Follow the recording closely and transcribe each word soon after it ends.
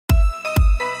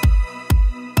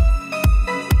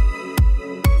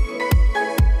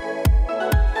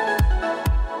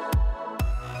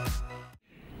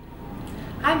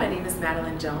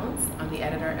Jones. I'm the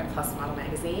editor at Plus Model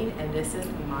Magazine, and this is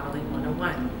Modeling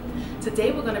 101.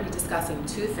 Today we're going to be discussing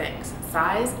two things,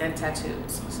 size and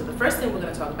tattoos. So the first thing we're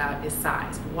going to talk about is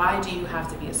size. Why do you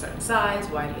have to be a certain size?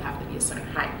 Why do you have to be a certain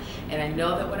height? And I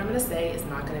know that what I'm going to say is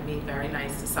not going to be very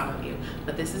nice to some of you,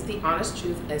 but this is the honest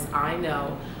truth as I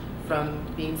know from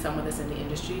being someone that's in the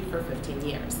industry for 15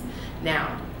 years.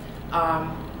 Now,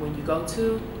 when you go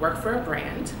to work for a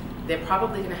brand, they're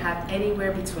probably going to have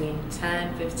anywhere between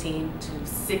 10, 15 to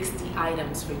 60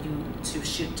 items for you to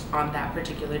shoot on that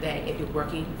particular day if you're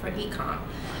working for e-com.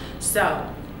 So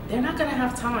they're not going to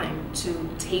have time to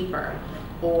taper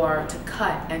or to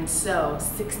cut and sew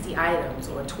 60 items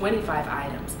or 25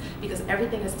 items because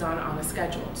everything is done on a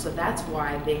schedule. So that's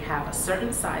why they have a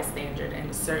certain size standard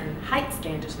and a certain height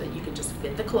standard so that you can just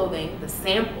fit the clothing, the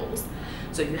samples.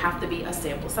 So you have to be a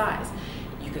sample size.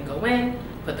 You can go in,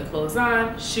 put the clothes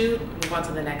on, shoot, move on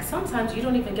to the next. Sometimes you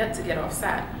don't even get to get off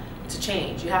set to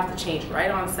change. You have to change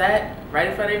right on set, right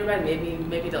in front of everybody.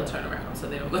 Maybe they'll turn around so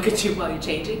they don't look at you while you're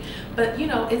changing. But you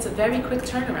know, it's a very quick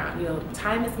turnaround. You know,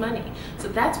 time is money. So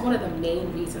that's one of the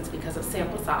main reasons, because of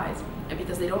sample size and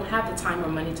because they don't have the time or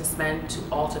money to spend to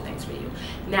alter things for you.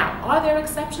 Now, are there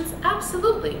exceptions?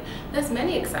 Absolutely. There's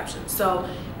many exceptions. So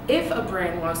if a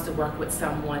brand wants to work with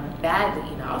someone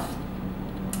badly enough,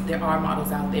 there are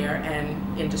models out there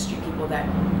and industry people that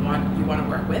you want to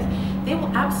work with, they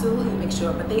will absolutely make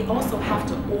sure, but they also have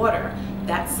to order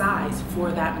that size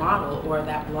for that model or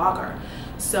that blogger.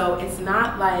 So it's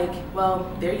not like,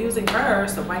 well, they're using her,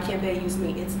 so why can't they use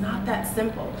me? It's not that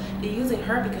simple. They're using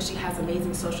her because she has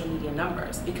amazing social media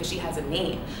numbers, because she has a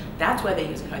name. That's why they're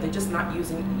using her. They're just not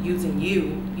using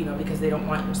you, you know, because they don't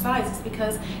want your size. It's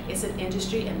because it's an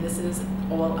industry and this is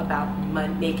all about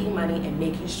making money and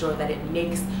making sure that it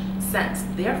makes sense.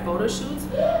 Their photo shoots,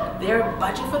 their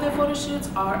budget for their photo shoots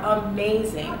are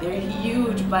amazing. They're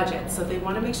huge budgets, so they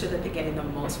want to make sure that they're getting the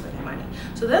most for their money.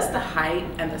 So that's the height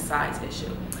and the size issue.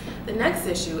 The next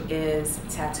issue is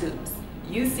tattoos.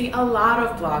 You see a lot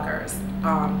of bloggers,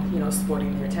 you know,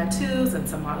 sporting their tattoos, and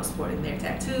some models sporting their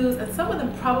tattoos, and some of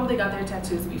them probably got their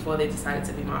tattoos before they decided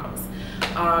to be models.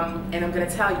 And I'm going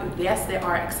to tell you, yes, there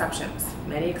are exceptions,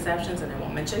 many exceptions, and I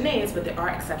won't mention names, but there are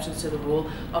exceptions to the rule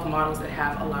of models that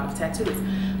have a lot of tattoos.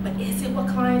 But is it what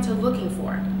clients are looking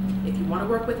for? If you want to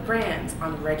work with brands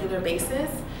on a regular basis,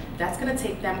 that's going to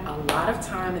take them a lot of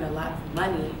time and a lot of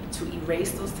money to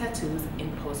erase those tattoos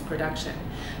in post-production.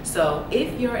 So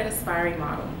if you're an aspiring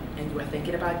model and you are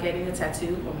thinking about getting a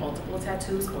tattoo or multiple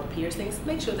tattoos or piercings,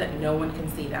 make sure that no one can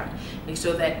see them. Make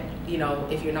sure that, you know,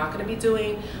 if you're not going to be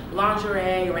doing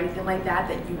lingerie or anything like that,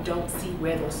 that you don't see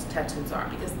where those tattoos are,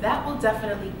 because that will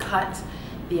definitely cut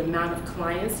the amount of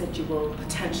clients that you will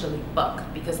potentially book,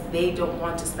 because they don't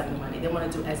want to spend the money. They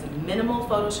want to do as minimal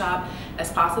Photoshop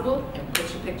as possible and put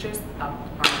your pictures up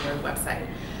on their website.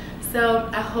 So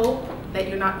I hope that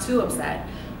you're not too upset,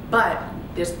 but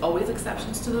there's always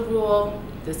exceptions to the rule.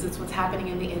 This is what's happening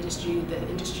in the industry. The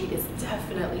industry is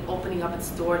definitely opening up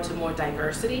its door to more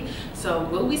diversity. So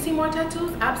will we see more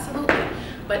tattoos? Absolutely.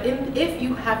 But if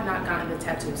you have not gotten the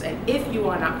tattoos, and if you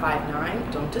are not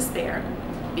 5'9", don't despair,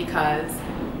 because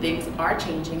things are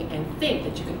changing, and think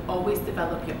that you can always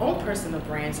develop your own personal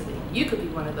brand so that you could be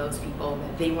one of those people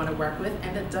that they want to work with,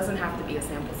 and that doesn't have to be a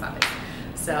sample size.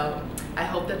 So I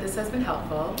hope that this has been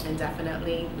helpful, and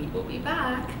definitely we will be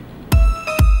back.